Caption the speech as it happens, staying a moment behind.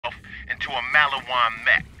to a Malawan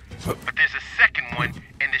mech. But there's a second one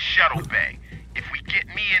in the shuttle bay. If we get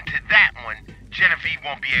me into that one, Genevieve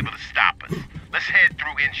won't be able to stop us. Let's head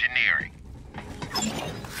through engineering.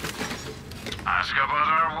 Ask about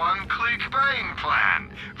our one-click buying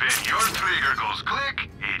plan. When your trigger goes click,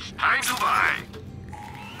 it's time to buy.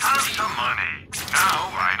 Have some money.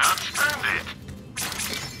 Now why not spend it?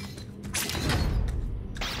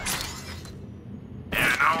 You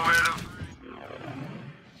know where to...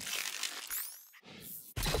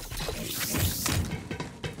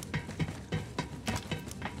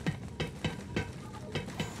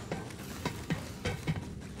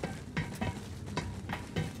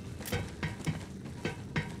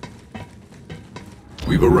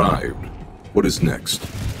 We've arrived. What is next?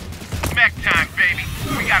 Mech time, baby.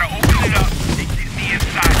 We gotta open it up and get me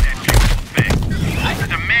inside that beautiful thing.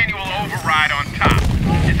 There's a manual override on top.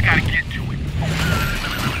 Just gotta get to it.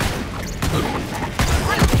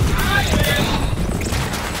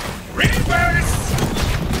 Reverse!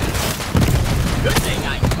 Good thing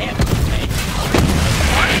I can't take.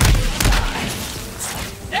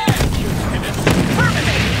 There you have it.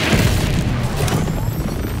 Terminate!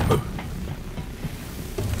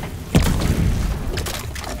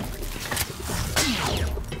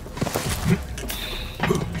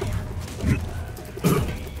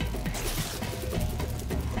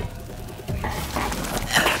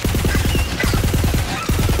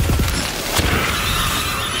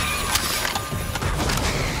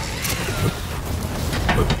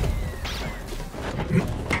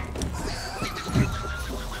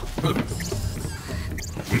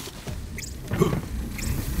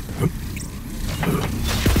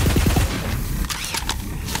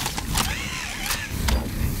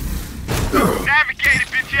 Navigate it,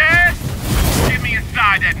 bitch ass! Get me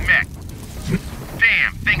inside that mech.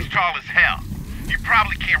 Damn, thing's tall as hell. You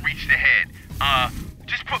probably can't reach the head.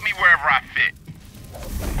 Just put me wherever I fit.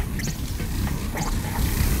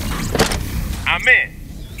 I'm in.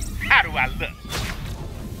 How do I look?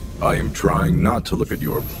 I am trying not to look at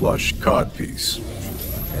your plush codpiece.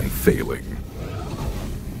 And failing.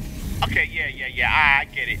 Okay, yeah, I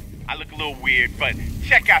get it. I look a little weird, but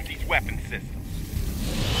check out these weapon systems.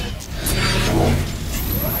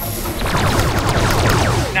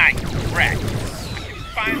 Nice, rack. We can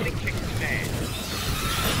finally kick some ass.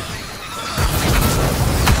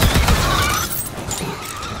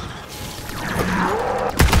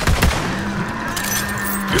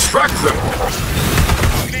 Distract them!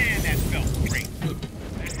 Man, that felt great. Now,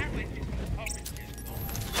 how is it the puppet is on?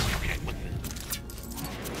 Okay, what's this?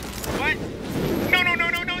 What?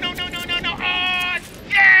 No! Oh,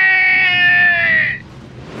 yeah!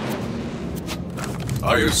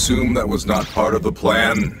 I assume that was not part of the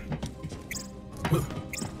plan?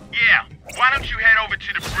 Yeah, why don't you head over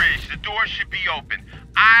to the bridge? The door should be open.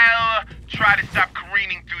 I'll try to stop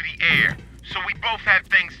careening through the air, so we both have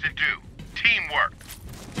things to do. Teamwork.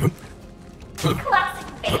 Classic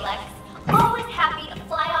Felix. Always happy to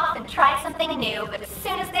fly off and try something new, but as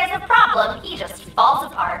soon as there's a problem, he just falls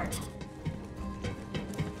apart.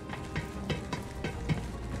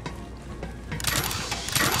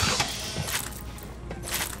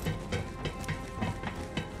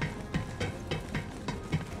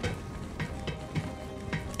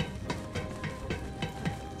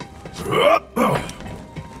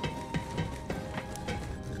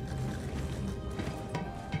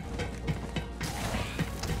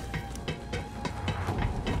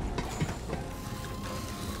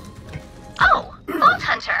 Oh, Vault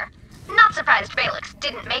Hunter. Not surprised Felix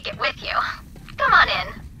didn't make it with you. Come on in.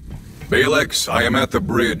 Balex, I am at the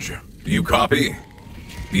bridge. Do you copy?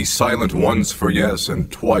 Be silent once for yes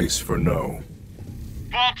and twice for no.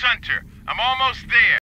 Vault Hunter, I'm almost there.